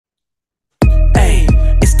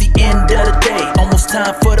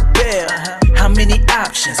time for the bell. How many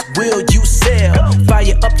options will you sell?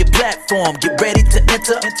 Fire up your platform, get ready to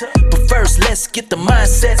enter. But first, let's get the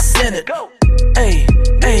mindset centered. Hey,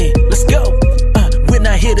 hey, let's go. We're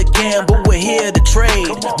not here to gamble, we're here to trade.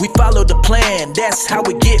 We follow the plan, that's how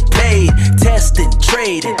we get paid. Testing,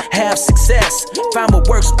 trading, have success. Find what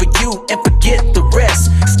works for you and forget the rest.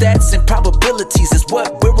 Stats and probabilities is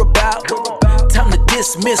what we're about. Time to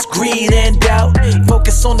dismiss greed and doubt.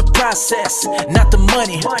 Focus on the process, not the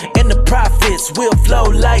money. And the profits will flow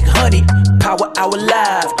like honey. Power Hour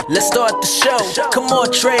Live, let's start the show. Come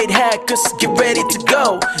on, trade hackers, get ready to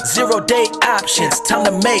go. 0-day options, time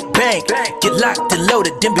to make bank. Get locked and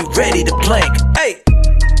loaded, then be ready to plank. Hey!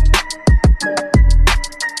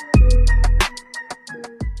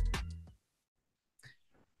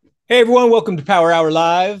 Hey everyone, welcome to Power Hour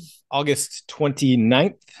Live, August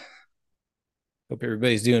 29th. Hope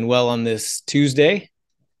everybody's doing well on this Tuesday.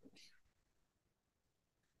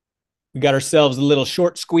 We got ourselves a little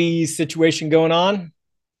short squeeze situation going on.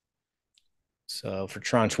 So for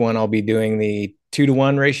tranche one, I'll be doing the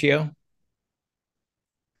 2-to-1 ratio.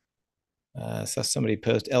 Saw somebody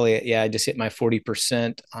post, Elliot, yeah, I just hit my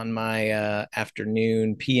 40% on my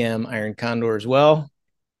afternoon PM Iron Condor as well.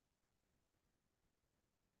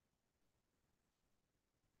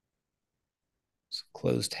 So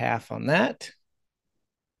closed half on that.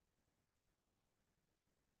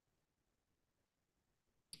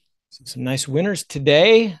 Some nice winners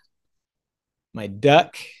today. My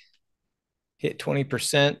duck hit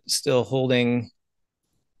 20%, still holding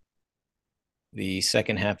the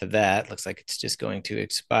second half of that. Looks like it's just going to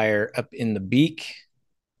expire up in the beak.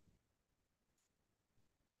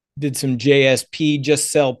 Did some JSP just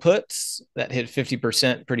sell puts that hit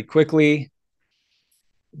 50% pretty quickly.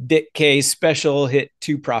 DTE special hit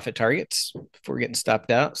 2 profit targets before getting stopped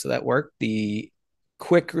out, so that worked. The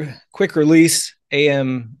quick release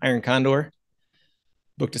AM Iron Condor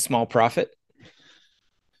booked a small profit.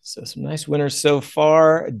 So some nice winners so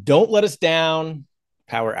far. Don't let us down.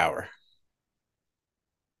 Power Hour.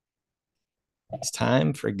 It's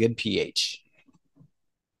time for a good pH.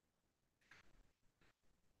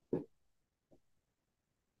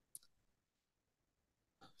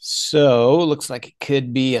 So looks like it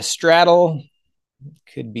could be a straddle.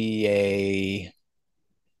 Could be a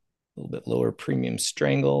little bit lower premium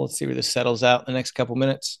strangle. Let's see where this settles out in the next couple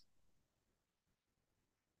minutes.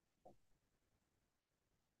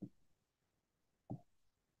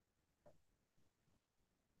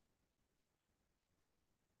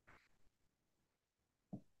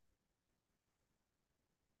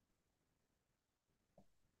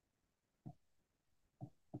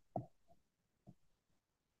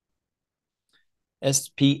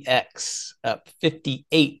 SPX up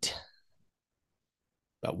 58,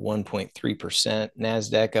 about 1.3%.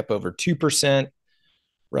 NASDAQ up over 2%.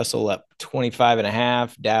 Russell up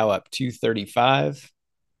 25.5. Dow up 235.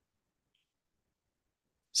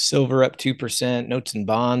 Silver up 2%. Notes and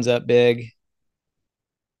bonds up big.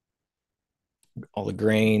 All the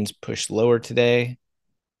grains pushed lower today.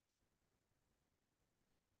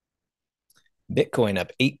 Bitcoin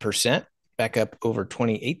up 8%, back up over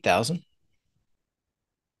 28,000.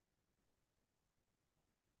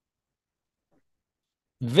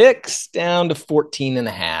 VIX down to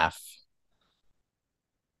 14.5.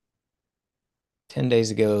 10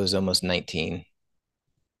 days ago, it was almost 19.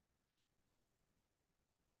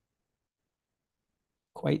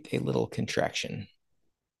 Quite a little contraction.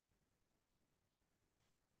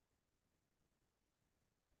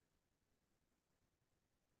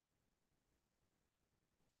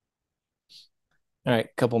 All right,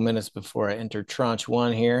 a couple minutes before I enter tranche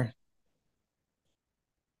one here.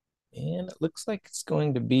 And it looks like it's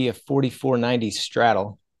going to be a 44.90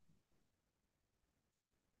 straddle.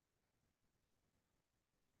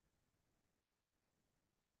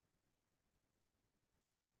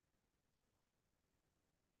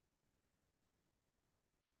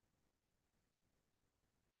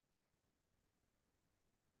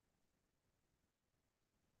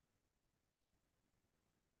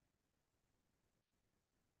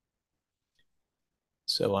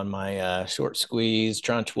 So on my short squeeze,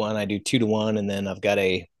 tranche one, I do 2-to-1, and then I've got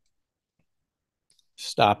a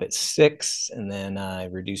stop at 6, and then I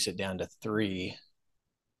reduce it down to 3.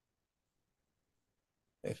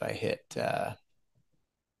 If I hit, if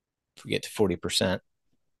we get to 40%.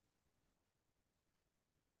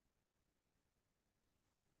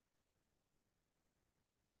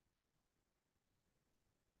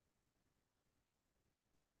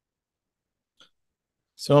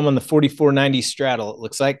 So I'm on the 44.90 straddle, it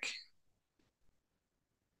looks like.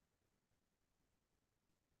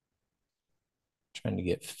 Trying to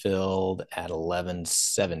get filled at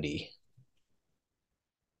 1170.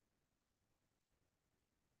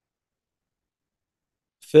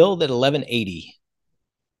 Filled at 1180.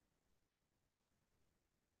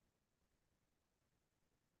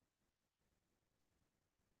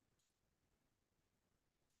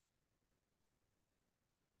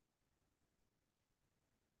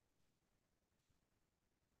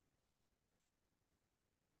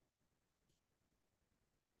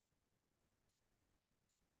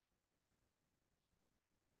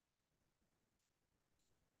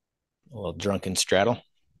 A little drunken straddle.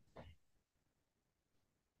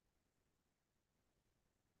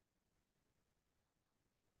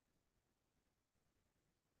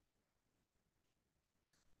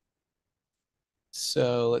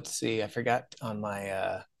 So let's see. I forgot on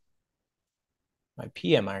my my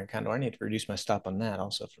PM iron condor. I need to reduce my stop on that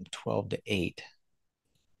also from 12 to 8.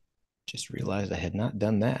 Just realized I had not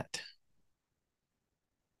done that.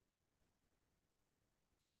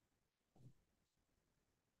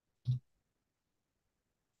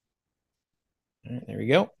 All right, there we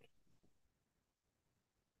go.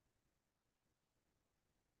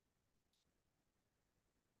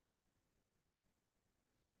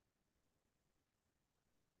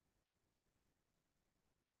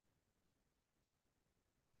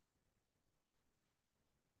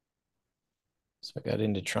 So I got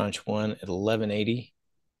into tranche 1 at 1180.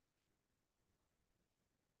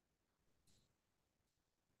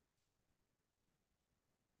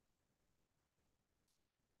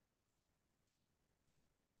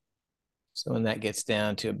 So when that gets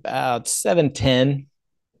down to about 710,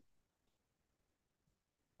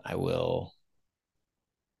 I will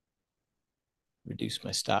reduce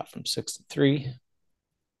my stop from 6 to 3.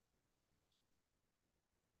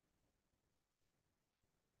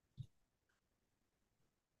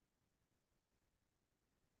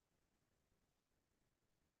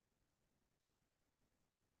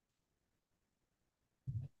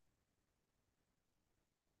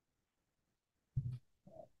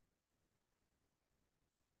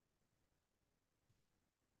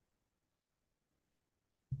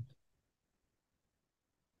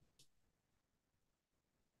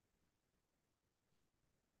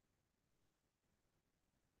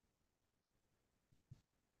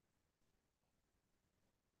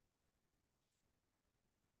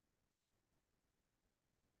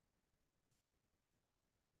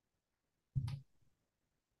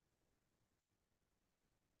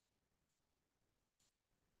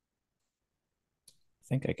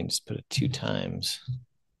 I think I can just put it 2 times.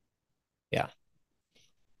 Yeah.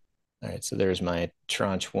 All right, so there's my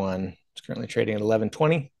tranche 1. It's currently trading at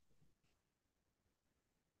 1120.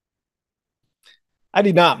 I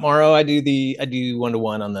do not, Morrow. I do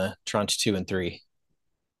 1-to-1 on the tranche 2 and 3.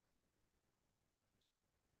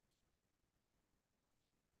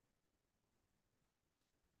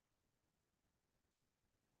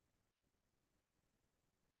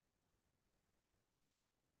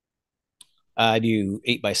 I do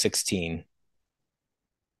 8 by 16.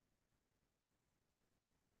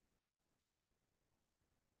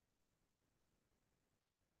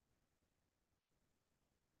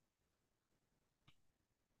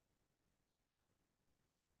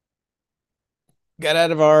 Got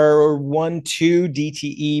out of our 1-2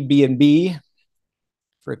 DTE B&B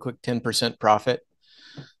for a quick 10% profit,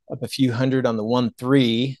 up a few hundred on the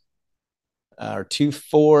 1-3. Our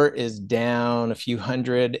 2-4 is down a few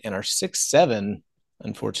hundred, and our 6-7,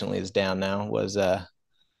 unfortunately, is down now. Was up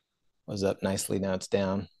nicely. Now it's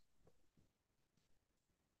down.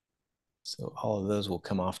 So all of those will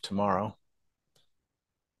come off tomorrow.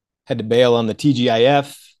 Had to bail on the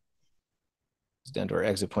TGIF. It's down to our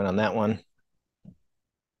exit point on that one.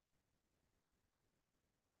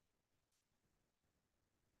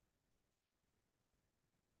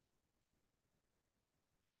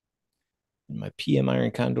 And my PM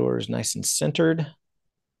iron condor is nice and centered.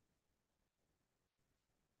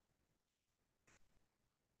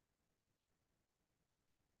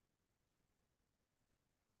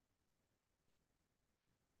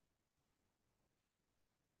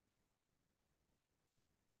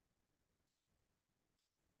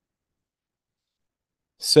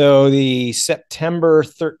 So the September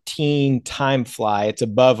 13 time fly, it's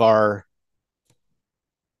above our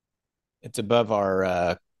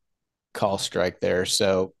call strike there.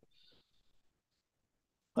 So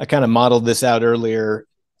I kind of modeled this out earlier.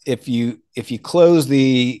 If you close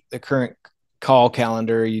the current call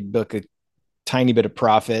calendar, you book a tiny bit of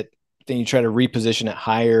profit, then you try to reposition it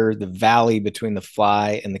higher, the valley between the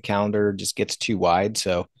fly and the calendar just gets too wide.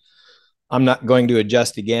 So I'm not going to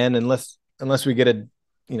adjust again unless we get a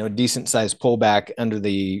decent sized pullback under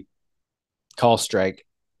the call strike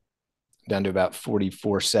down to about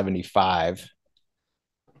 44.75.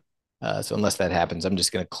 So unless that happens, I'm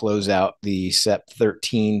just going to close out the SEP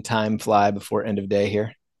 13 time fly before end of day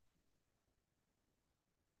here.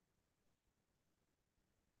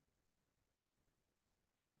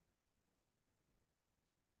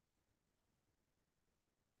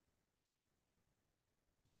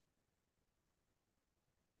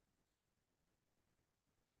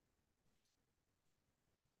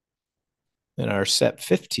 In our SEP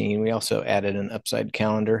 15, we also added an upside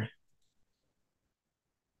calendar.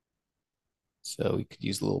 So we could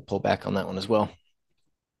use a little pullback on that one as well.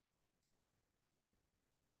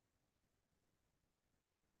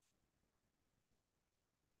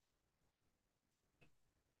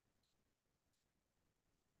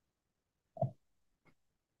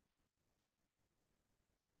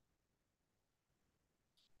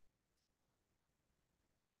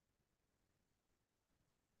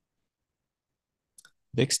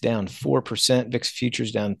 VIX down 4%, VIX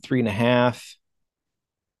futures down 3.5%.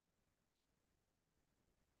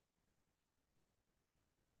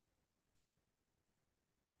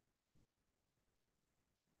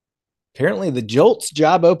 Apparently, the JOLTS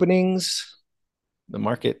job openings, the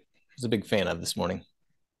market is a big fan of this morning.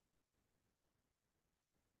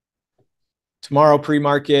 Tomorrow,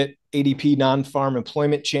 pre-market, ADP non-farm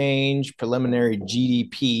employment change, preliminary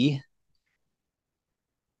GDP.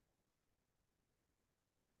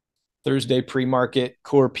 Thursday, pre-market,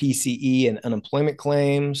 core PCE and unemployment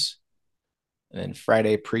claims. And then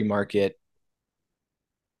Friday, pre-market,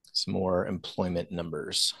 some more employment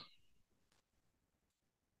numbers.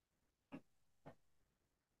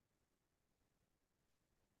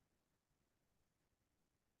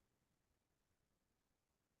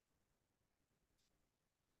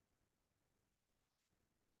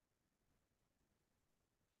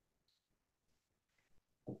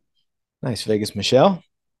 Nice, Vegas, Michelle.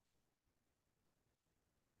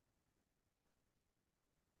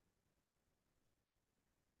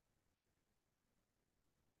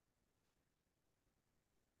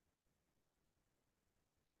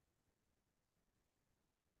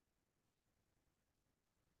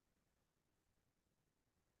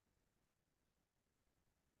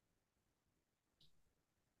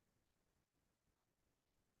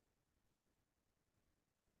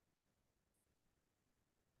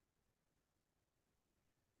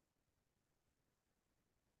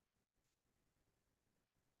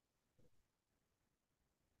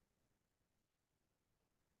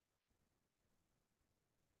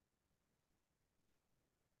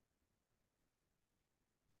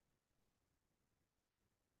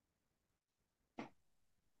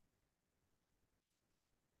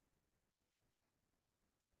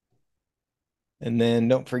 And then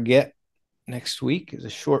don't forget, next week is a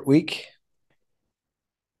short week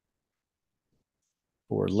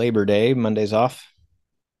for Labor Day. Monday's off.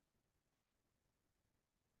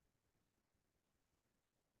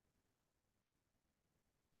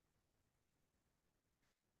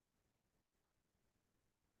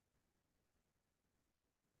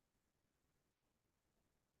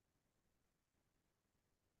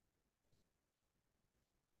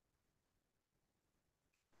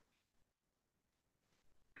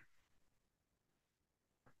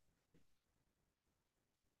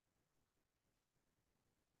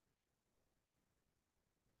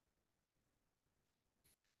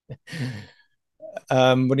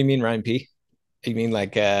 What do you mean, Ryan P? You mean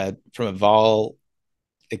like from a vol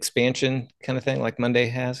expansion kind of thing, like Monday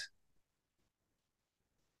has?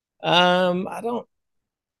 I don't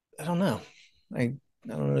know. I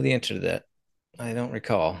don't know the answer to that. I don't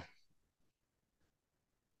recall.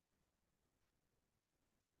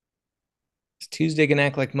 Is Tuesday gonna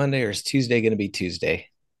act like Monday, or is Tuesday gonna be Tuesday?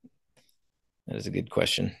 That is a good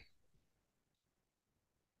question.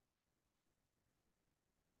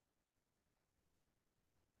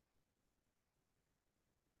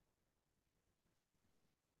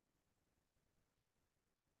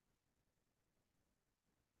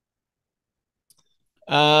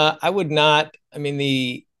 I would not. I mean,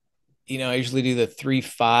 I usually do the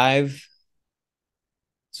 3-5.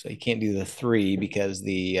 So you can't do the 3 because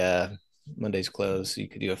the Monday's closed. So you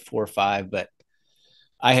could do a 4-5, but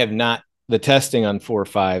I have not. The testing on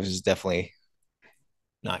 4-5s is definitely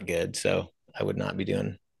not good. So I would not be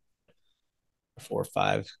doing a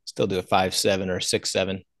 4-5. Still do a 5-7 or a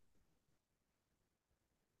 6-7.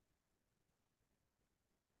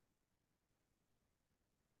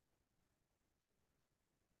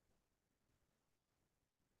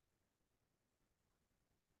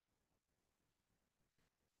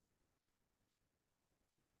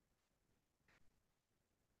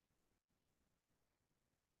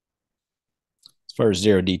 As far as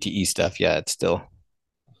zero DTE stuff, yeah, it's still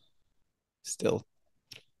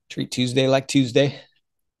treat Tuesday like Tuesday.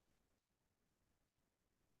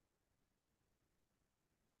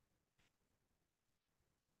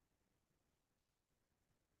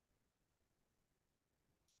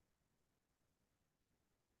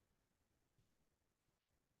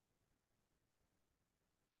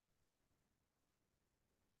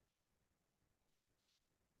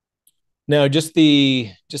 No, just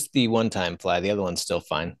the one time fly. The other one's still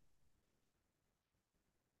fine.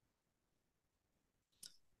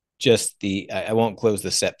 Just I won't close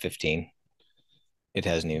the set 15. It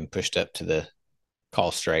hasn't even pushed up to the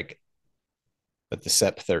call strike. But the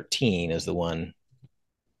SEP 13 is the one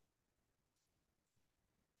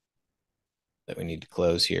that we need to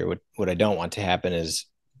close here. What I don't want to happen is,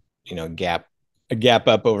 a gap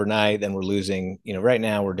up overnight, then we're losing. Right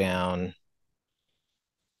now we're down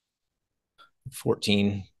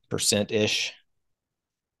 14% ish.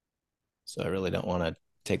 So I really don't want to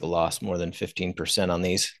take a loss more than 15% on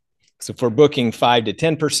these. So if we're booking 5 to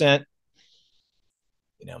 10%,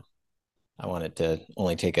 I want it to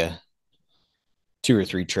only take a 2 or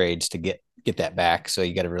 3 trades to get that back. So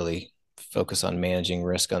you got to really focus on managing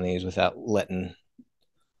risk on these without letting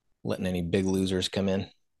any big losers come in.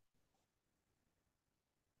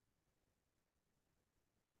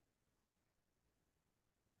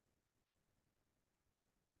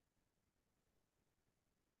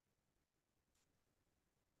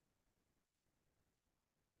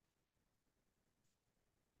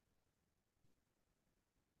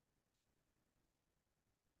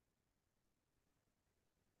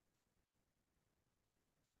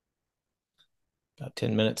 About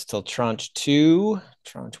 10 minutes till tranche 2.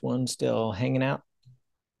 Tranche 1 still hanging out.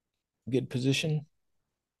 Good position.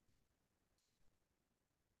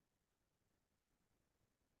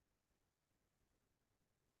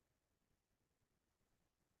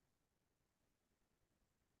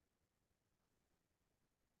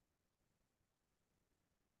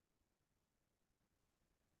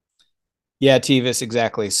 Yeah, Tevis,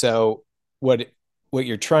 exactly. So what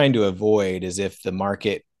you're trying to avoid is if the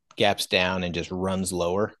market gaps down and just runs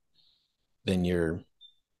lower, then you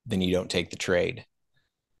don't take the trade.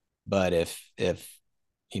 But if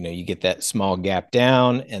you get that small gap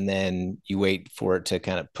down and then you wait for it to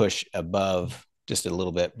kind of push above, just a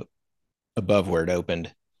little bit above where it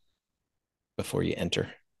opened, before you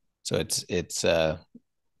enter. So it's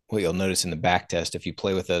what you'll notice in the back test, if you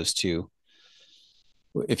play with those two,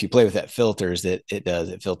 if you play with that filters, that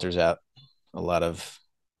it filters out a lot of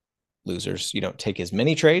losers. You don't take as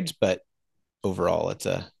many trades, but overall it's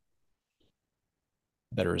a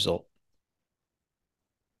better result.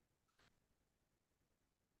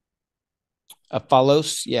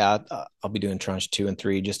 Follows, yeah, I'll be doing tranche 2 and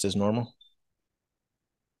 3 just as normal.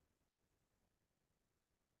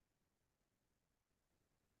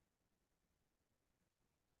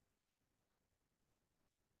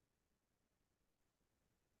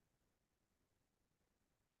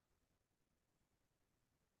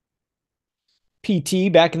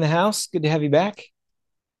 PT back in the house. Good to have you back.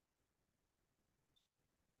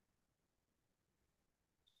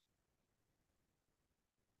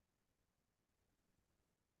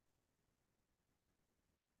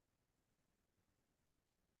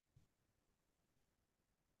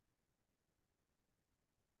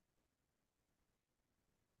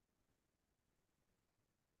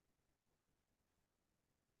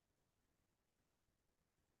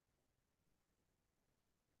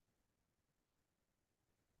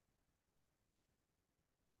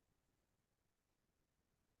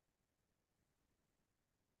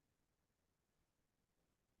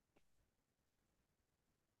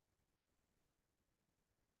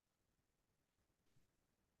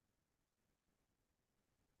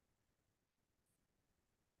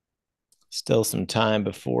 Still some time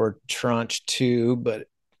before tranche 2, but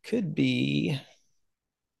could be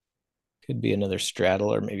another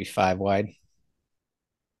straddle or maybe 5 wide.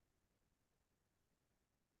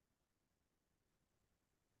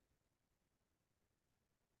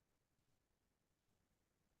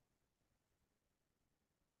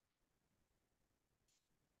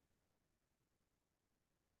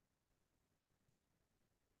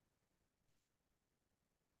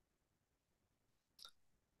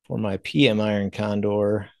 For my PM iron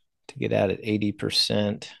condor to get out at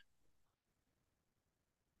 80%.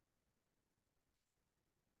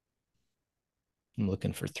 I'm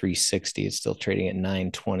looking for 360. It's still trading at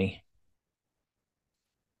 920.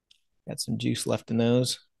 Got some juice left in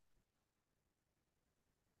those.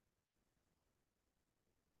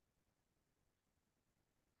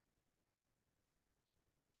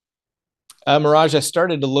 Mirage, I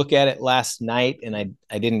started to look at it last night and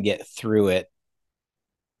I didn't get through it.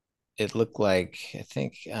 It looked like, I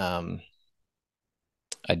think, I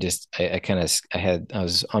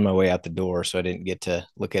was on my way out the door, so I didn't get to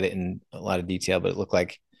look at it in a lot of detail, but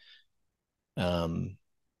it um,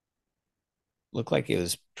 looked like it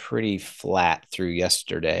was pretty flat through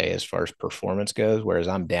yesterday as far as performance goes, whereas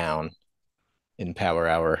I'm down in power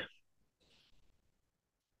hour.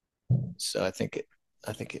 So I think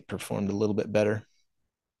it performed a little bit better.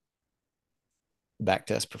 Back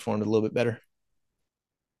test performed a little bit better.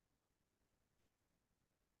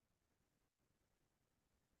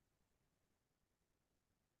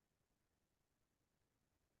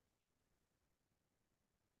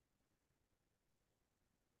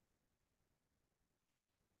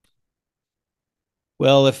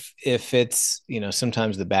 Well, if it's,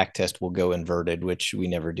 sometimes the back test will go inverted, which we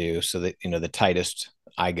never do. So that, the tightest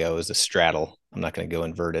I go is a straddle. I'm not going to go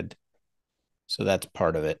inverted. So that's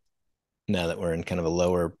part of it now that we're in kind of a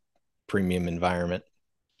lower premium environment.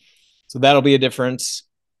 So that'll be a difference.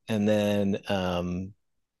 And then, the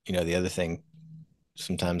other thing,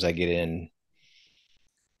 sometimes I get in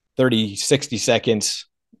 30, 60 seconds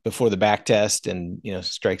before the back test and,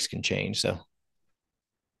 strikes can change. So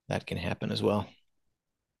that can happen as well.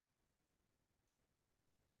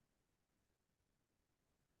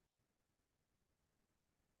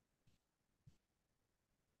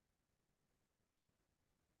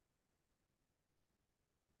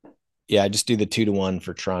 Yeah, I just do the 2-to-1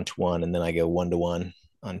 for tranche one, and then I go 1-to-1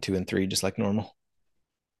 on 2 and 3, just like normal.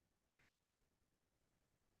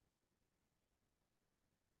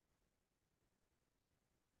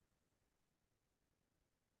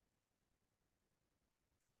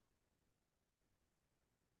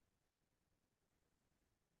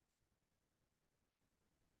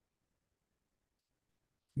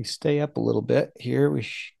 We stay up a little bit here. We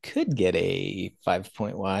could get a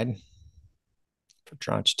 5-point wide for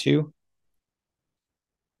tranche two.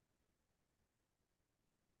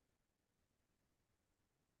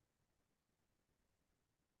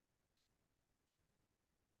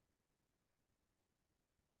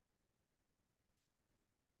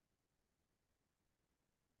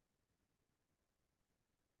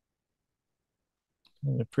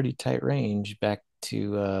 In a pretty tight range back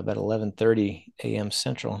to about 11:30 a.m.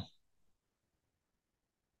 Central.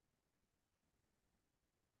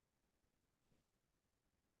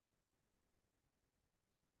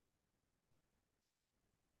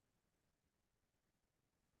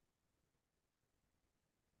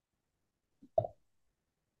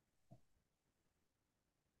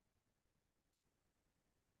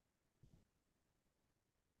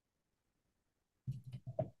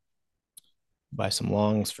 Buy some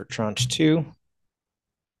longs for tranche two.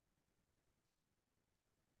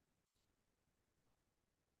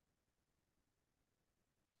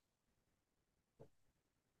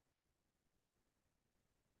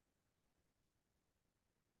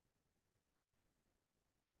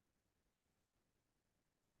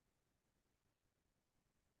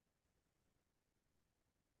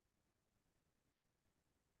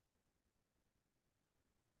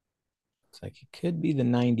 Looks like it could be the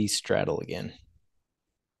 90 straddle again.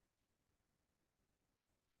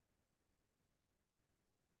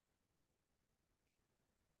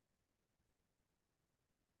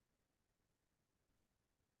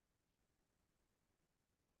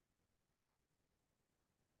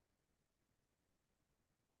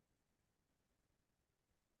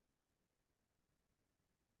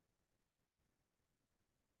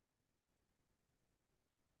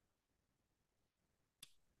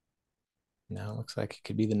 Now it looks like it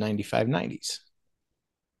could be the 95 90s.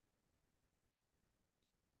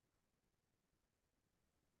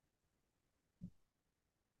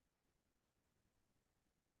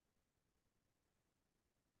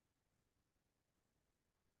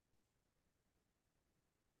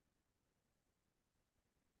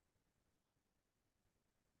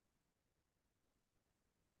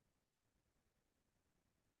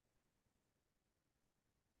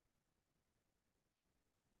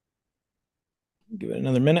 Give it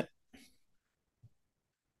another minute.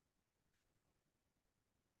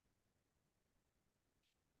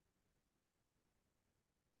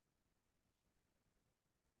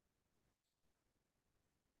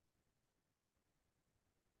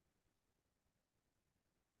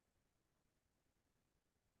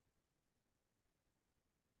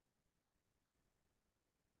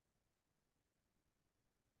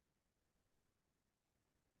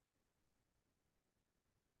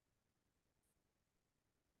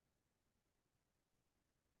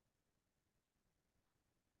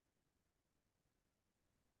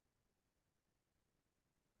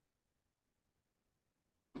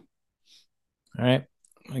 All right.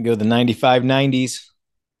 I'm going to go the 95.90s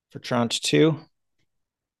for tranche 2. Trying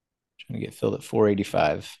to get filled at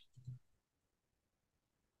 485.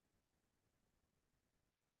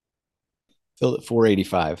 Filled at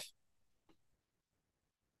 485.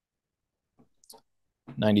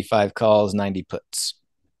 95 calls, 90 puts.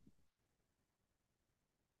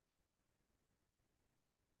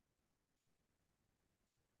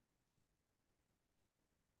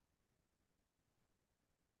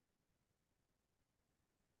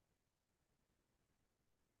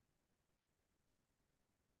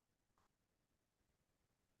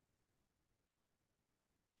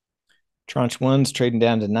 Tranche 1's trading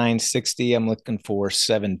down to 960. I'm looking for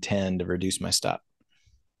 710 to reduce my stop.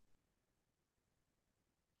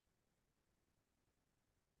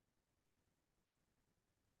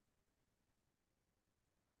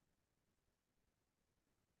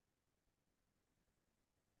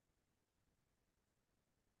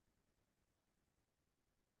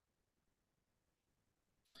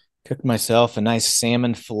 Cooked myself a nice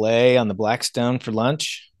salmon fillet on the Blackstone for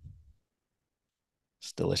lunch.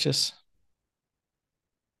 It's delicious.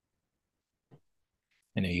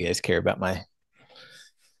 I know you guys care about my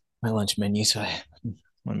lunch menu, so I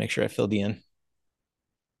want to make sure I filled you in.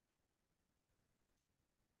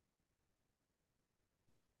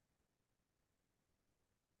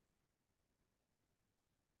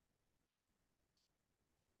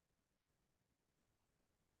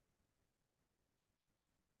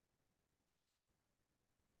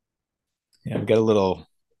 Yeah, I've got a little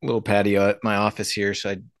patio at my office here, so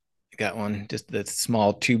I got one, just the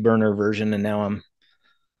small 2-burner version, and now I'm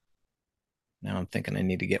thinking I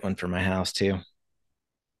need to get one for my house too.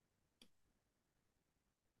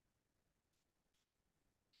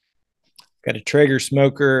 Got a Traeger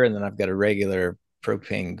smoker, and then I've got a regular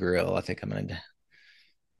propane grill. I think I'm gonna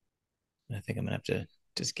have to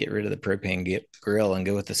just get rid of the propane grill and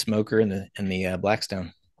go with the smoker and the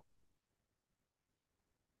Blackstone.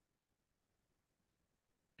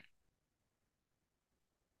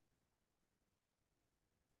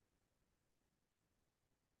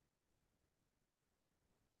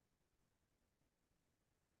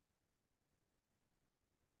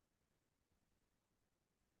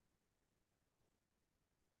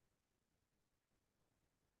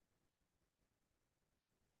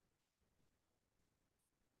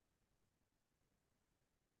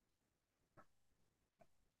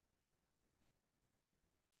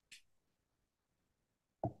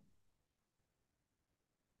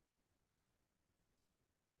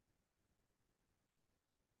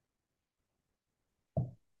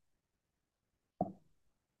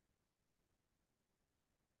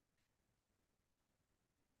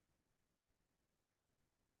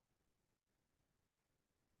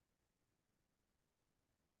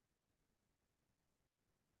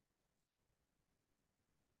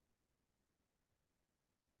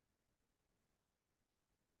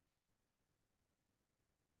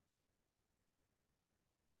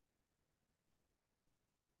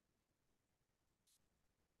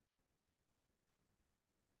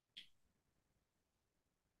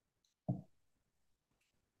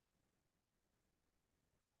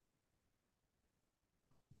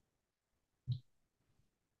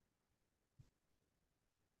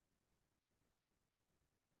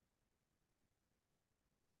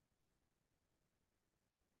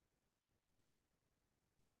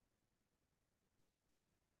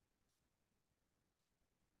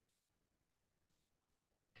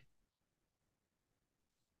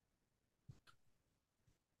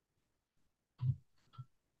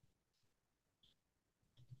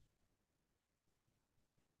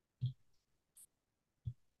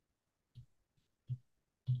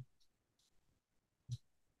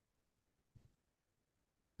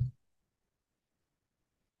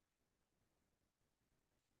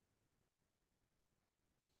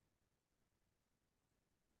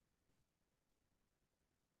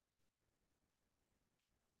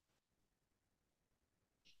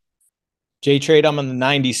 J trade, I'm on the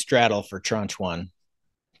 90 straddle for tranche 1.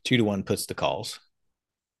 2-1 puts the calls.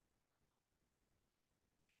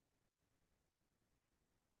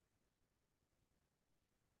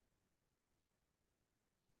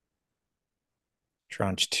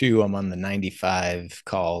 Tranche 2, I'm on the 95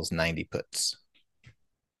 calls, 90 puts.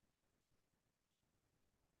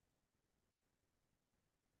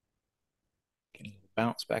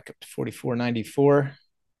 Bounce back up to 44.94.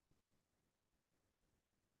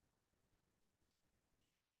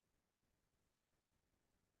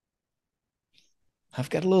 I've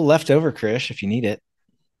got a little left over, Krish, if you need it.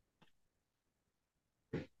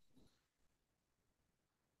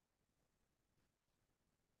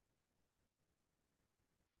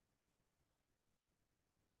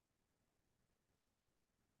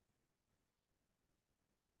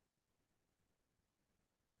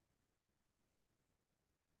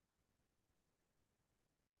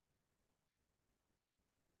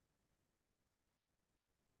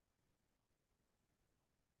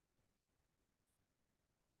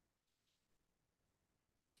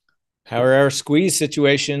 Power hour squeeze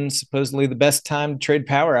situation, supposedly the best time to trade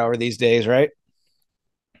power hour these days, right?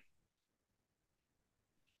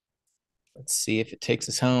 Let's see if it takes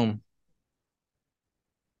us home.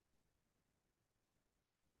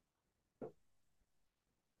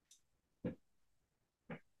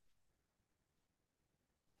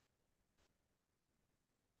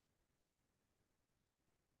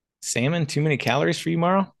 Salmon, too many calories for you,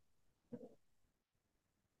 Morrow?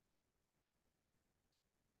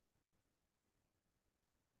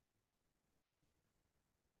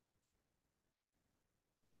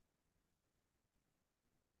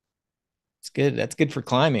 It's good. That's good for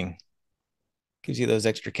climbing. Gives you those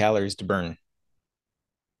extra calories to burn.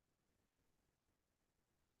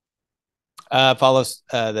 Follows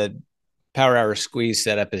the power hour squeeze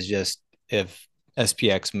setup is just if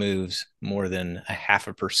SPX moves more than a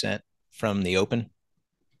 0.5% from the open.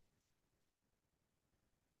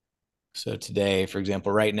 So today, for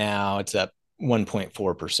example, right now it's up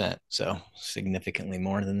 1.4%. So significantly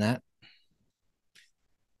more than that.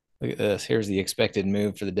 Look at this. Here's the expected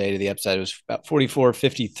move for the day to the upside. It was about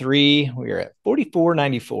 44.53. We are at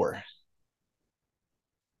 44.94.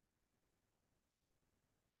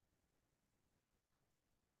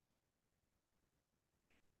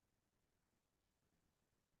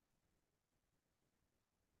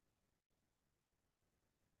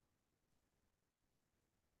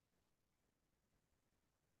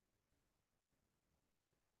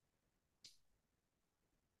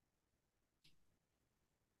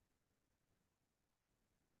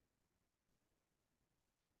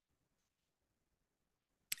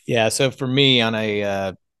 Yeah. So for me, on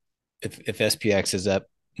a if SPX is up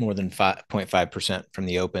more than 5.5% from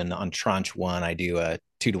the open on tranche one, I do a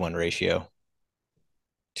 2-to-1 ratio,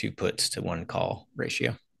 2 puts to 1 call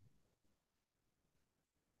ratio.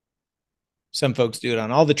 Some folks do it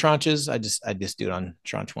on all the tranches. I just do it on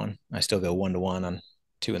tranche one. I still go 1-to-1 on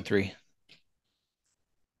 2 and 3.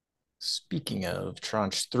 Speaking of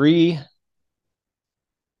tranche three,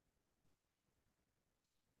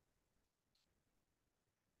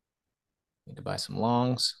 need to buy some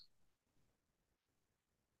longs.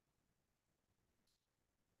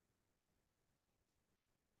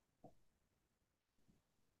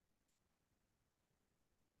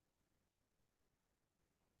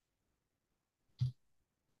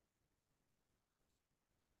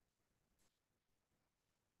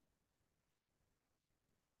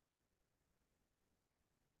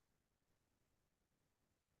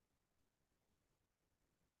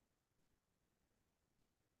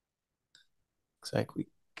 Looks like we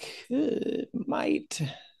might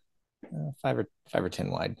 5 or 10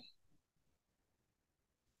 wide.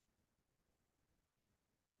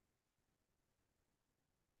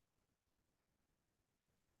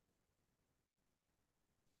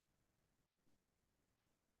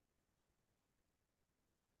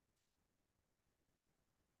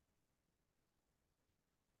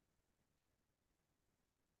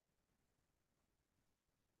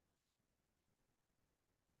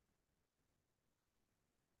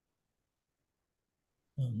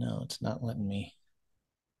 Oh no, it's not letting me.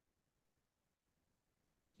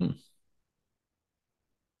 Hmm.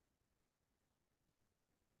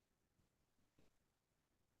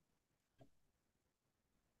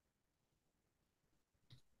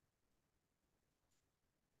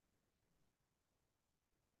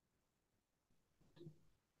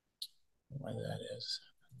 Why that is.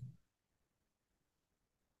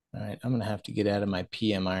 All right, I'm gonna have to get out of my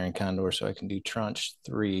PM iron condor so I can do tranche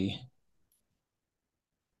three.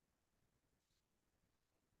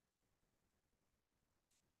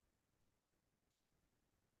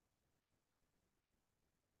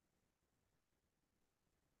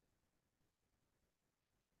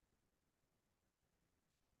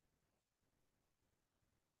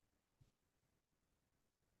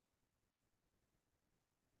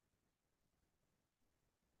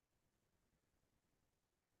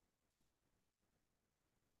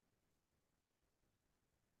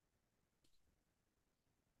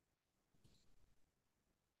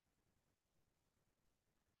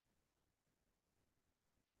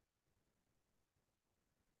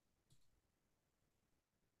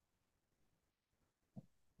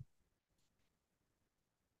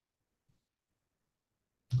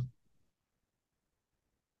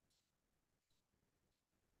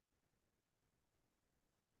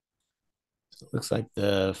 So it looks like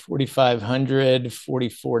the 4,500,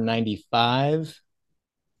 44.95.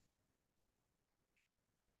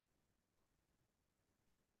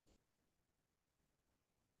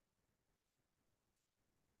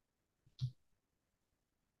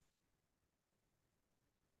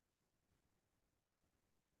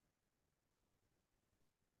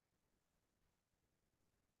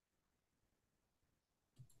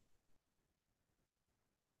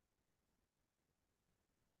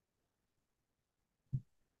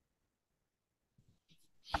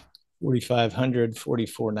 4,500,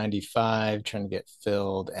 4,495, trying to get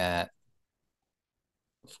filled at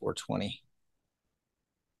 420.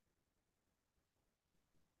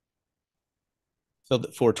 Filled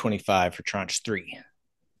at 425 for tranche 3.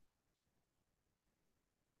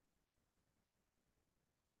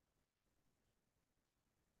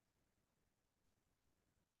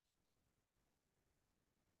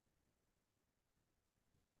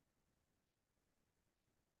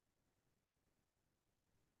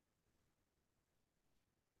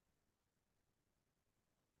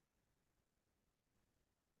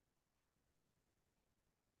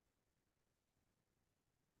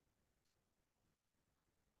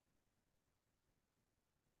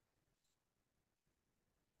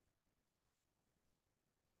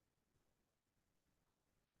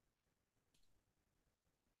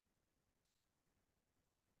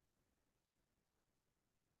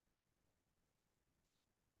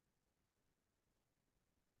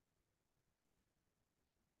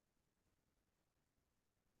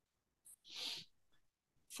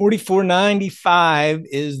 $44.95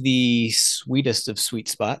 is the sweetest of sweet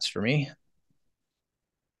spots for me.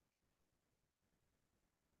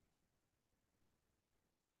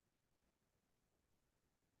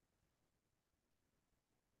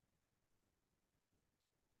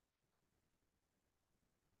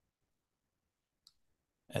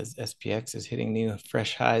 As SPX is hitting new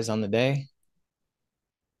fresh highs on the day.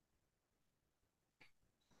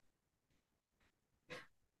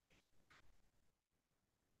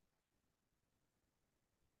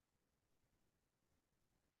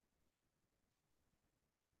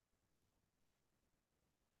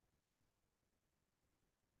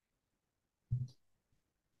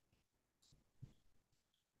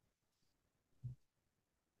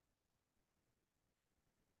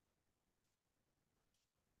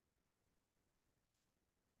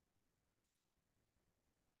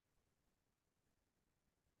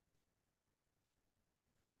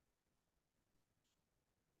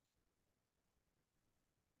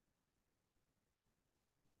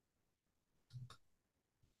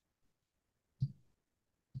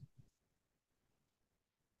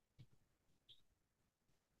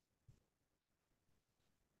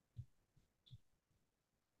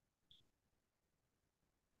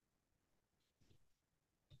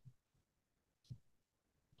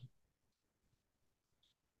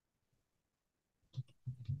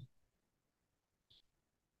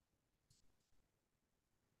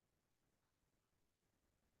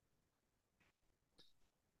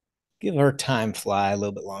 Give our time fly a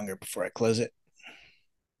little bit longer before I close it.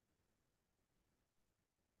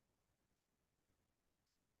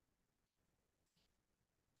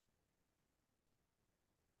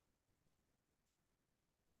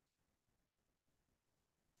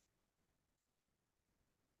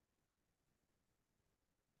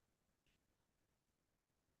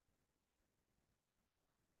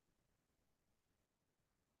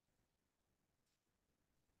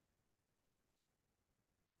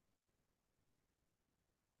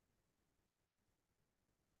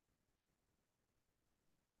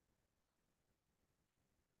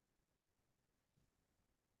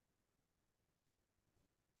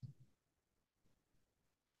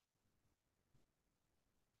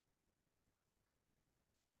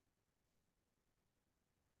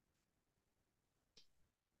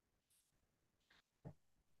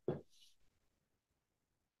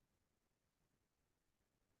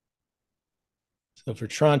 So for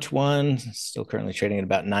tranche 1, still currently trading at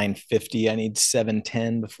about 950. I need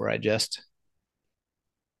 710 before I adjust.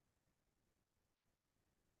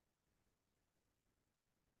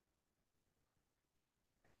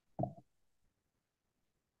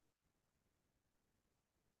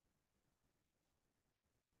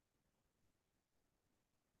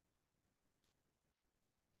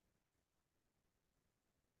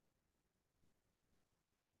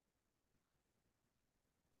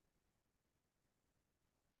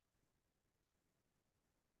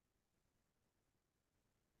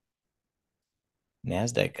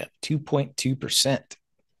 NASDAQ up 2.2%.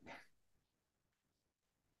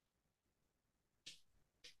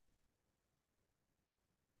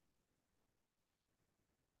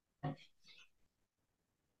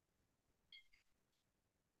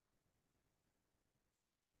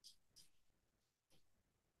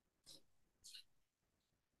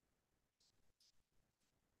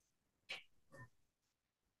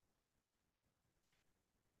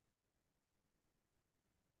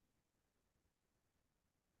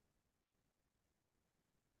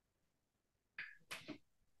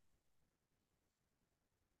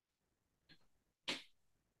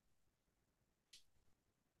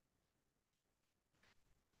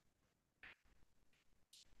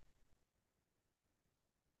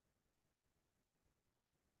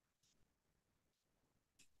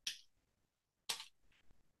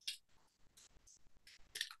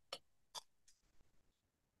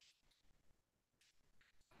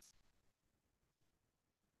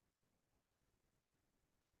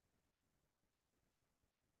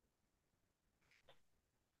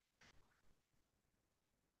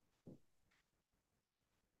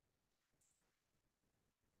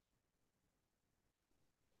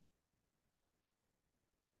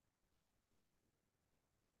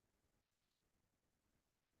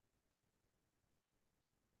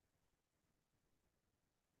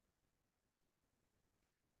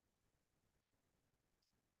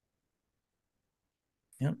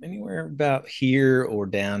 Yep, anywhere about here or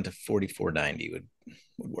down to 44.90 would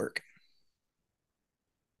work.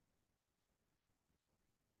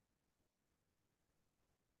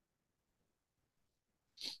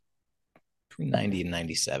 Between 90 and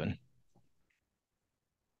 97.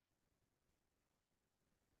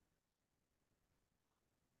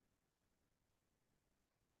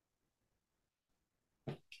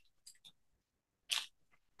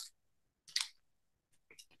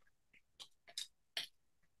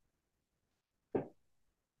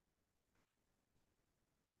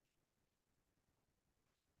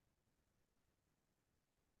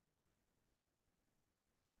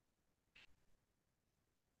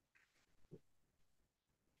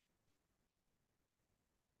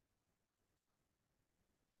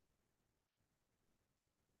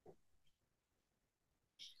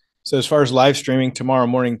 So as far as live streaming, tomorrow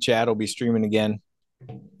morning, Chad will be streaming again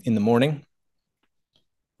in the morning.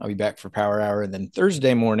 I'll be back for Power Hour. And then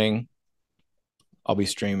Thursday morning, I'll be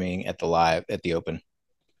streaming at the open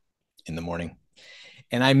in the morning.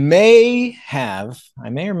 And I may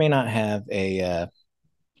or may not have a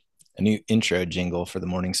new intro jingle for the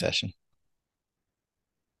morning session.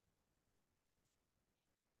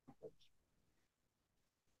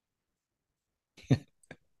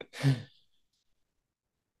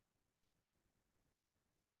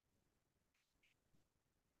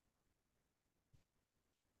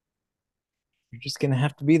 You're just gonna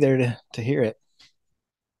have to be there to hear it.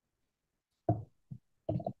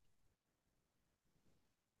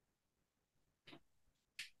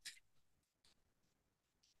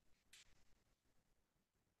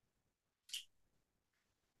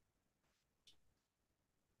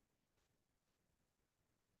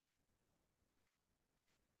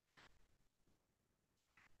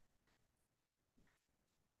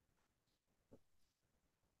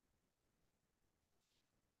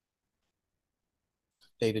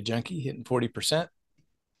 Data junkie hitting 40%.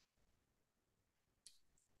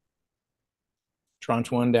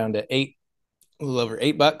 Tranche one down to a little over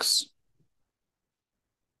 $8.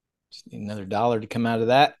 Just need another dollar to come out of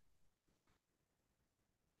that.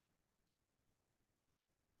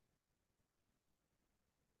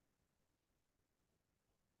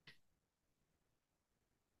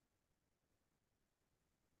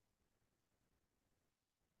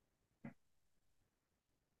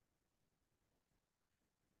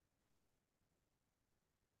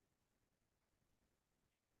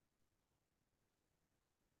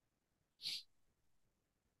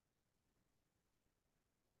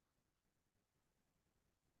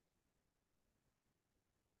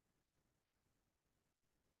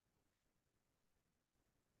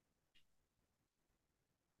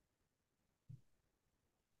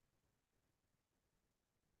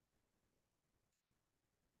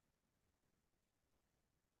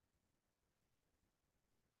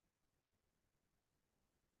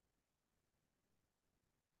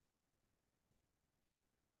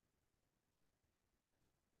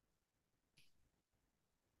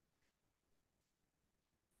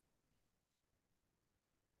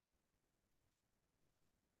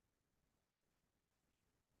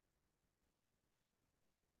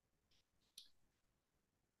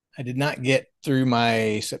 I did not get through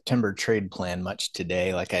my September trade plan much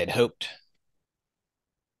today like I had hoped.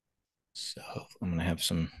 So I'm going to have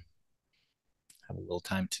a little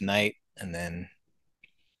time tonight and then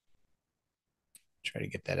try to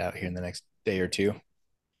get that out here in the next day or two.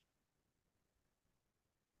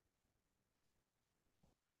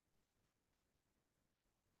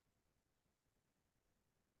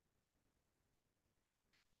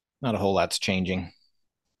 Not a whole lot's changing.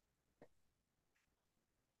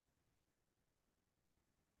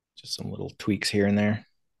 Just some little tweaks here and there.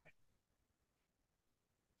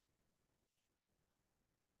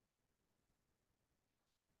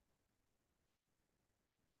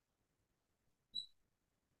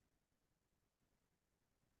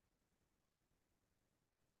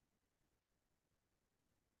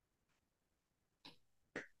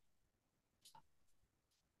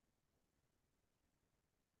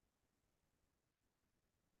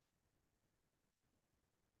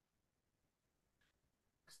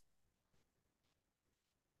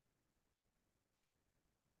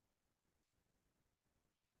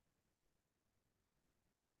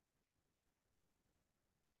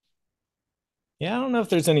 Yeah, I don't know if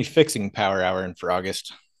there's any fixing Power Hour in for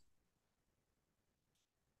August.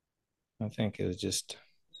 I think it was just,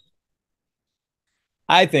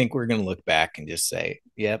 I think we're going to look back and just say,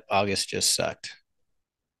 yep, August just sucked.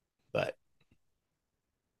 But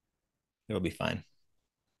it'll be fine.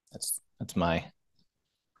 That's my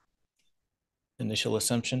initial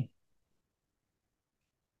assumption.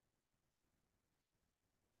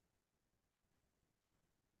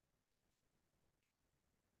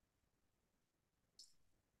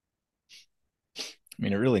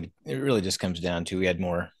 mean, it really just comes down to we had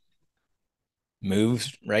more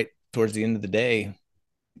moves right towards the end of the day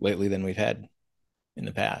lately than we've had in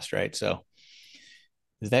the past, right? So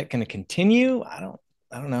is that going to continue? I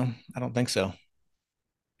don't know. I don't think so.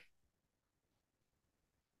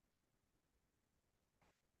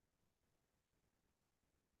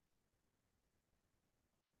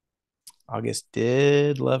 August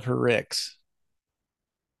did love her Ricks.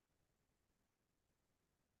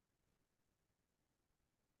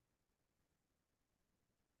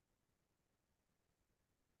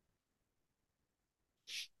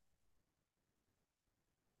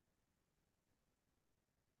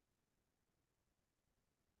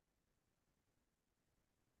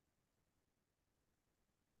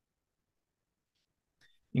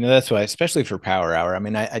 That's why, especially for power hour. I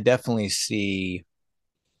mean, I definitely see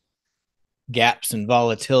gaps and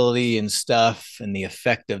volatility and stuff and the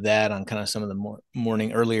effect of that on kind of some of the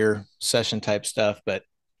morning earlier session type stuff. But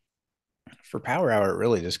for power hour, it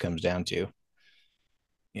really just comes down to,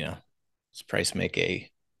 you know, does price make a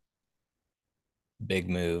big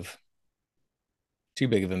move, too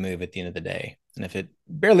big of a move at the end of the day? And if it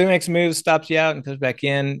barely makes a move, stops you out and comes back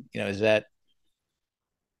in, is that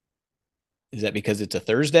because it's a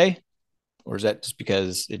Thursday, or is that just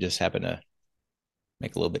because it just happened to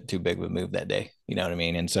make a little bit too big of a move that day? You know what I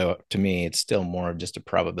mean? And so to me, it's still more of just a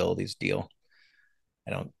probabilities deal.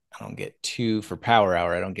 I don't get too for power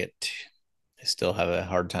hour. I still have a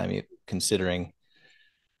hard time considering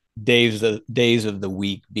days of the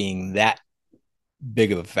week being that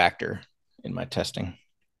big of a factor in my testing.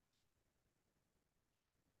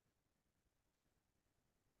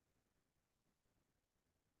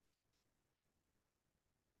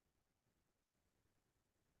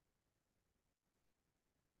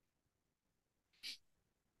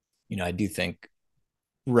 I do think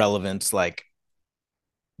relevance, like,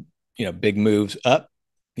 big moves up.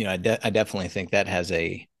 I definitely think that has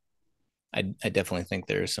I definitely think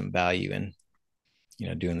there's some value in,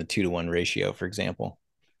 doing the 2-to-1 ratio, for example,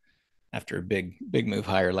 after a big move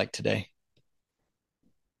higher like today.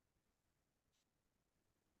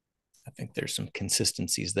 I think there's some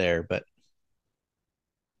consistencies there, but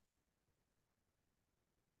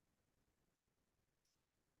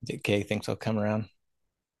DK thinks I'll come around.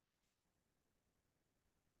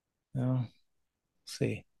 Well,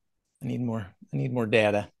 see. I need more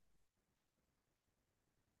data.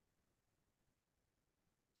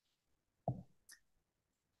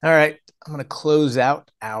 All right. I'm going to close out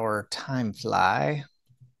our time fly.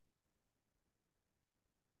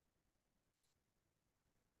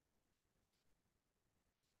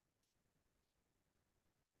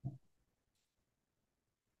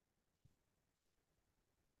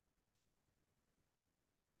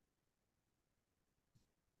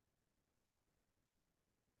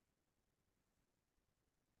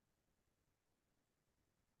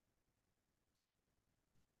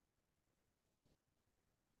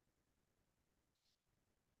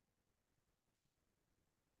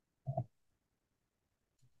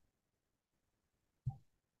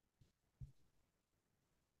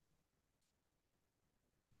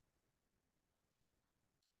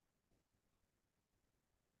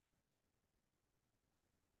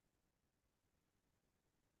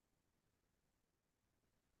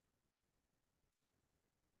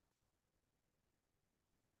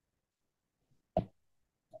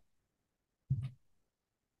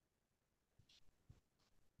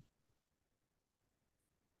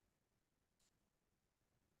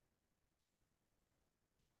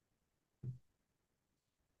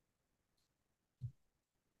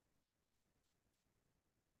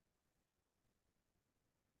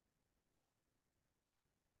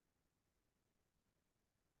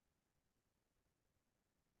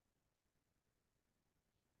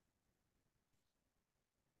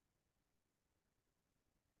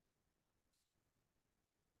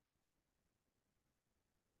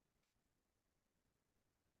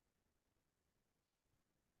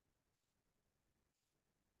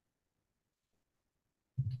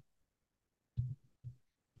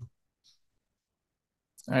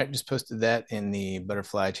 All right. Just posted that in the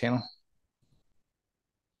butterfly channel.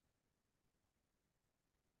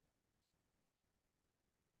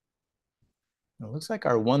 It looks like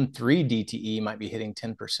our 1-3 DTE might be hitting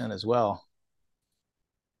 10% as well.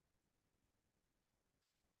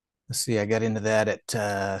 Let's see. I got into that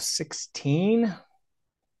at 16.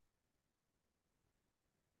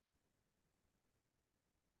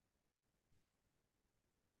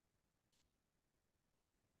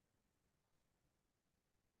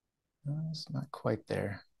 It's not quite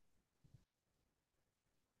there.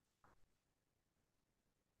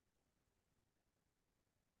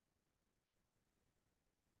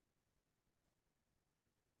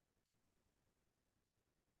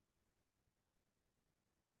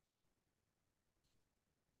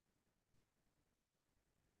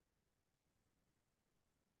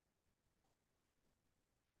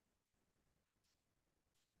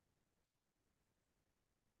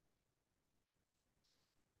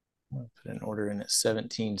 I'll put an order in at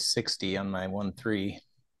 1760 on my 1-3.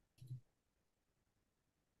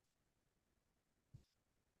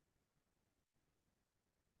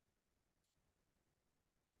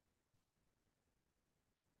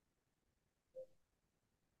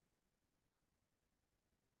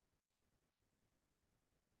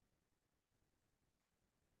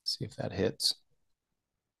 See if that hits.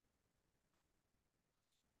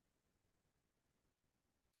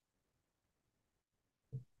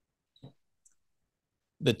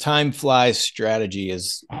 The time flies strategy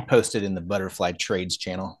is posted in the Butterfly Trades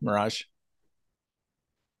channel, Mirage.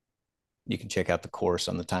 You can check out the course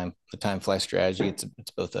on the time fly strategy. It's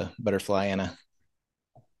both a butterfly and a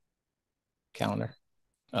calendar.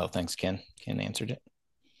 Oh, thanks, Ken. Ken answered it.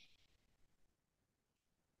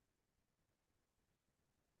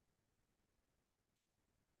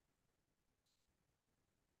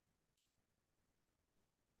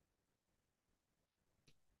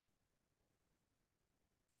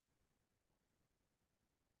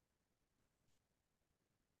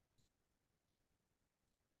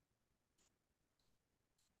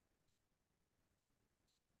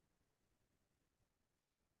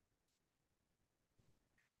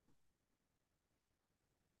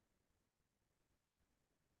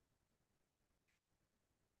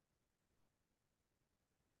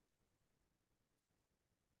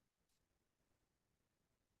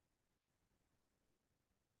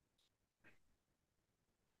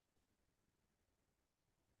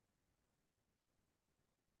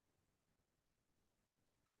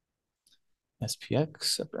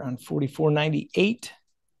 SPX up around 44.98.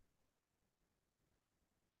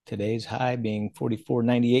 Today's high being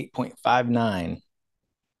 44.98.59.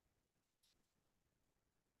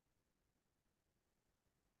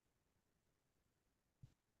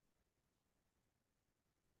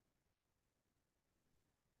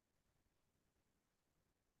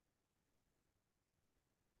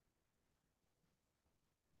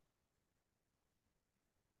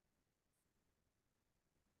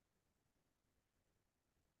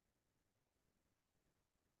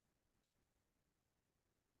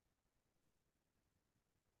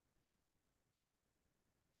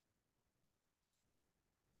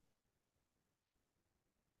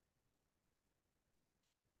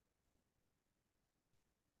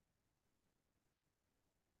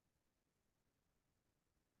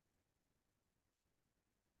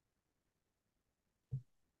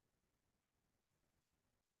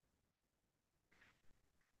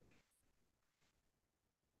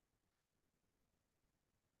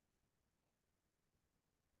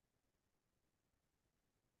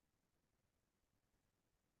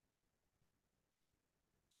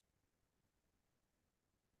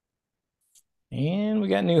 And we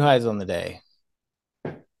got new highs on the day.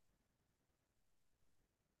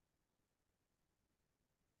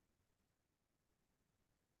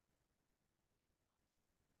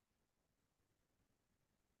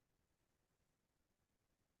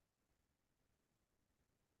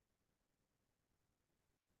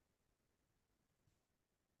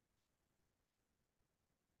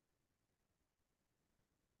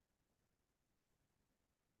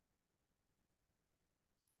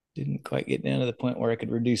 Didn't quite get down to the point where I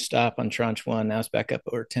could reduce stop on tranche one. Now it's back up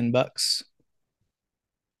over $10.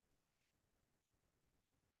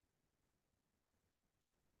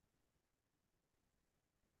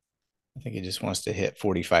 I think it just wants to hit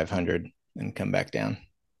 4,500 and come back down.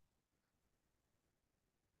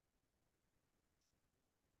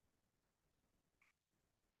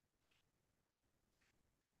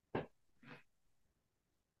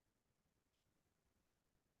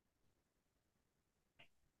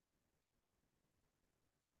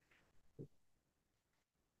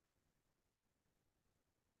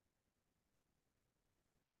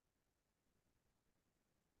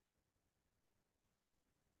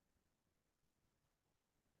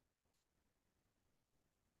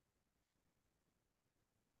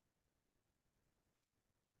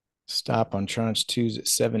 Stop on tranche two's at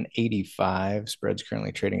 785. Spread's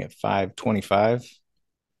currently trading at 525.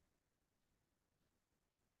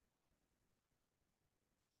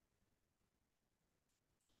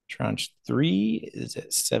 Tranche three is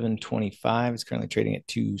at 725. It's currently trading at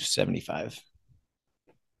 275.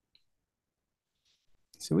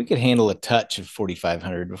 So we could handle a touch of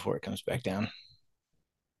 4,500 before it comes back down.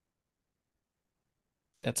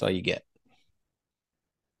 That's all you get.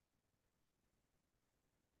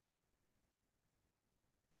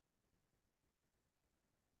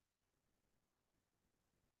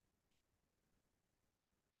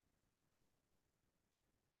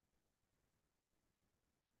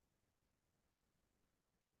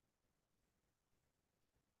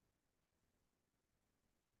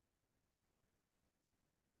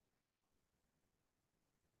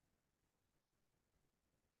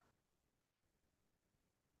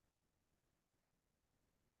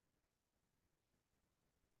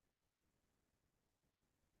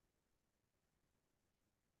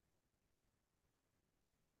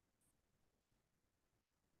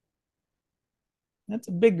 That's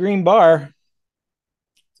a big green bar.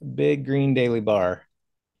 It's a big green daily bar.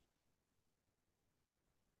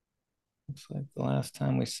 Looks like the last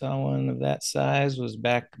time we saw one of that size was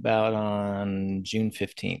back about on June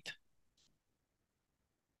 15th.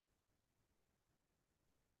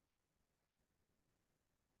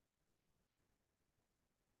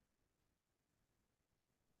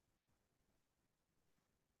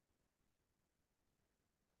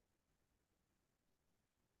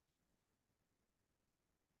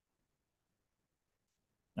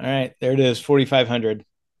 All right, there it is, 4,500.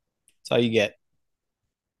 That's all you get.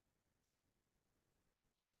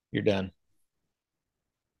 You're done.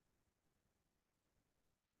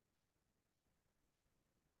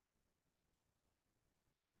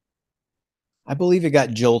 I believe it got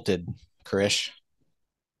jolted, Krish.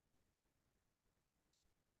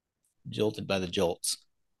 Jolted by the jolts.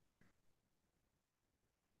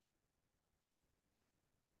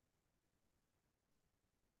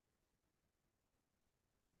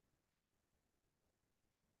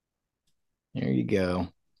 There you go.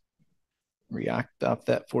 React off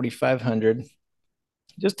that 4,500.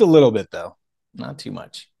 Just a little bit, though. Not too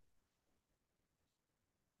much.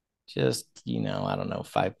 Just, I don't know,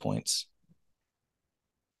 5 points.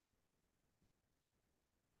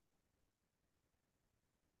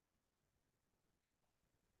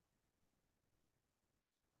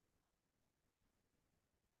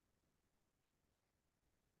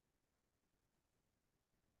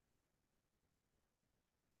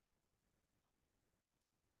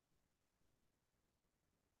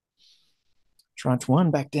 Tranche one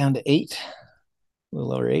back down to 8, a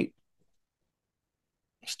little over 8.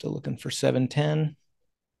 Still looking for 710.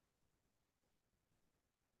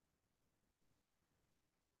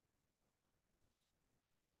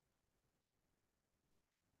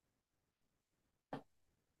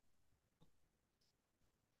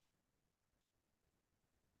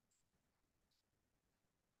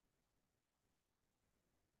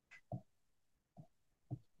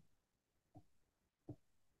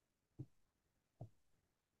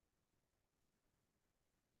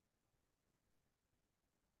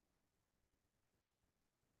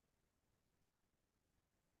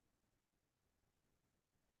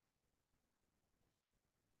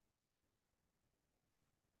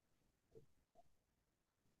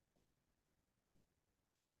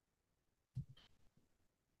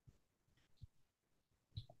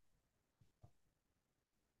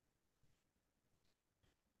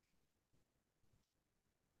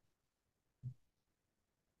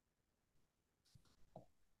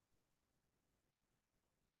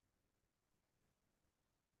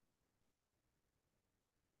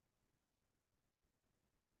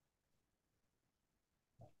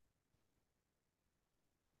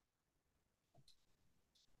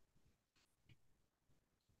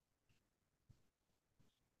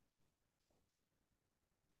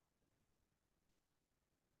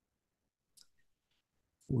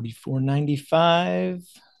 $44.95.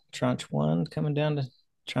 Tranche one coming down to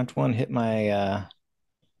tranche one hit my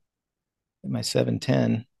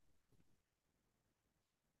 710.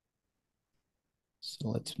 So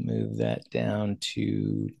let's move that down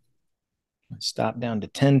to stop down to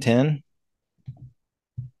 1010.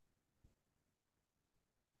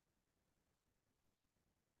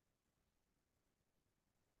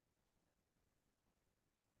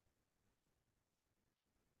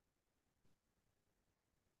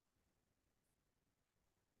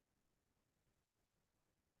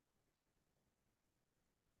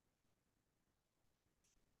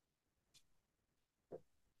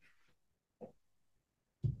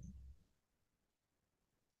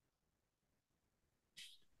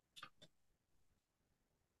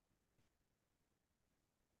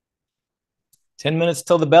 Ten minutes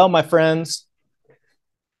till the bell, my friends.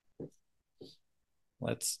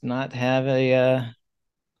 Let's not have a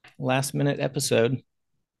last minute episode.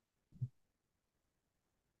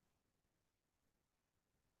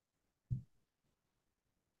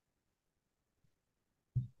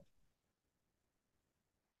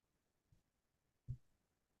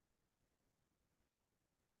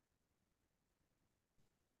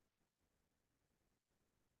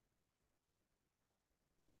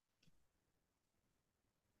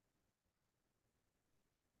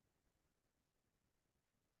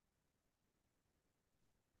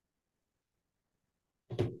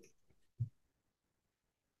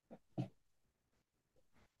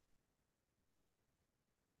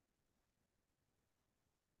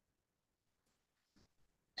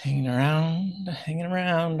 Hanging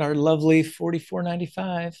around our lovely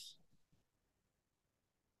 44.95.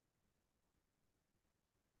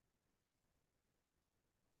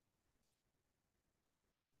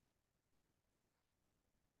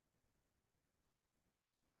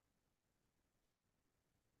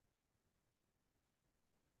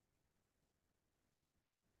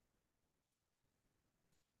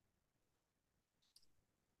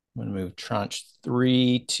 I'm going to move tranche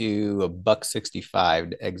 3 to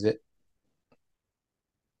 $1.65 to exit.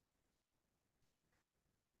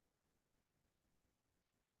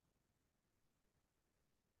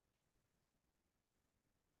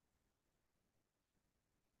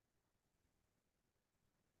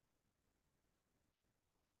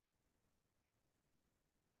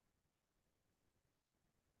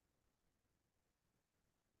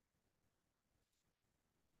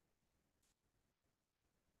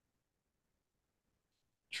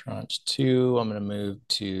 Tranche 2, I'm going to move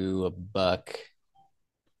to a buck.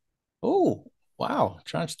 Oh, wow.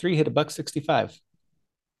 Tranche 3 hit $1.65.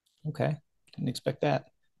 Okay. Didn't expect that.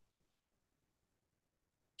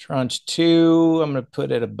 Tranche 2, I'm going to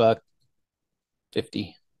put at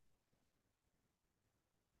 $1.50.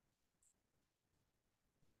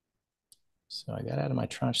 So I got out of my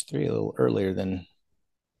tranche 3 a little earlier than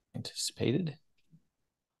anticipated.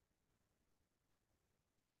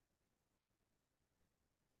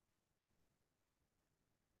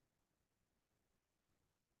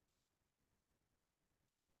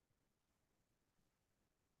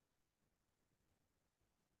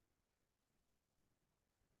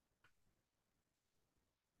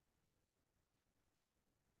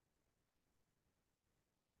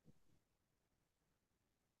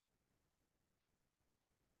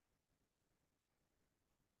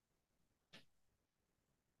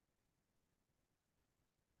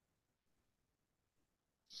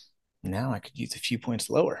 Now I could use a few points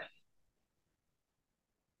lower.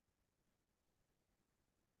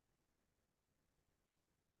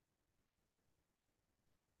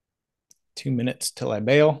 Two minutes till I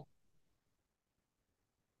bail.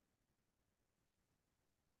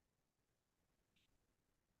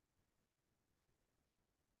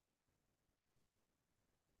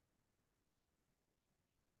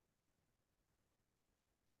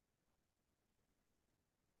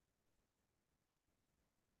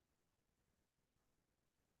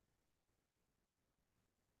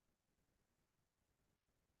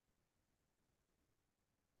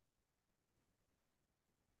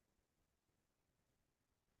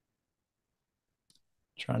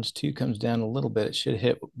 Tranche 2 comes down a little bit. It should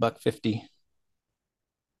hit $1.50.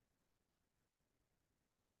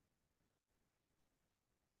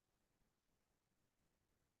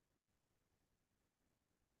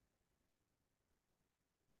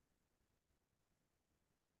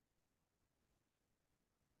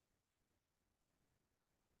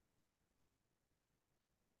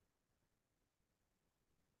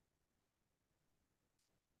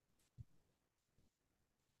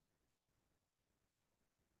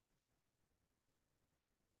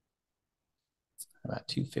 About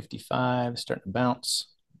 255, starting to bounce.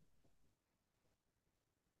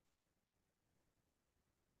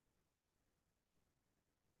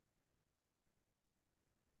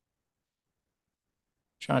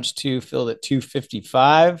 Tranche 2 filled at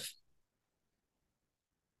 255.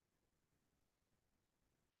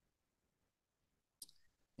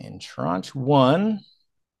 And tranche 1,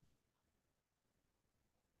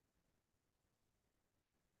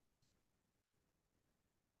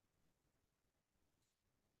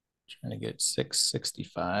 trying to get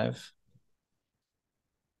 665.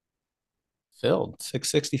 Filled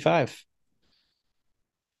 665.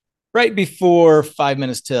 Right before 5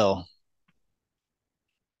 minutes till.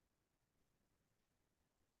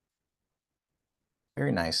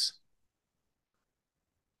 Very nice.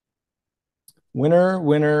 Winner,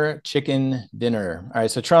 winner, chicken dinner. All right,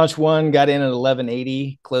 so tranche 1 got in at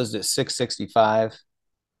 1180, closed at 665.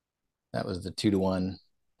 That was the 2-to-1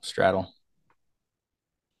 straddle.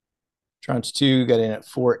 Tranche 2 got in at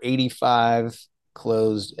 485,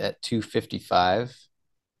 closed at 255.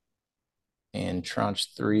 And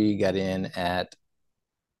tranche 3 got in at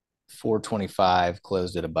 425,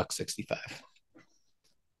 closed at $1.65.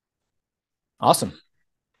 Awesome.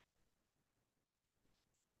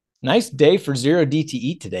 Nice day for zero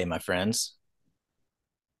DTE today, my friends.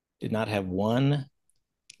 Did not have one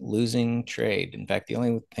losing trade. In fact, the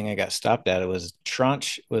only thing I got stopped at was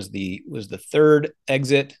tranche was the third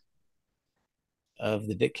exit of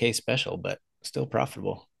the DTE special, but still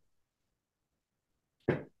profitable.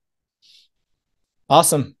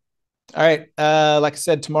 Awesome. All right. Like I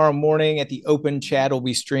said, tomorrow morning at the open chat, we'll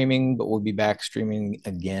be streaming, but we'll be back streaming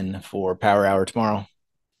again for Power Hour tomorrow.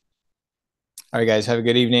 All right, guys. Have a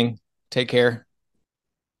good evening. Take care.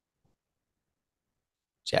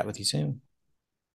 Chat with you soon.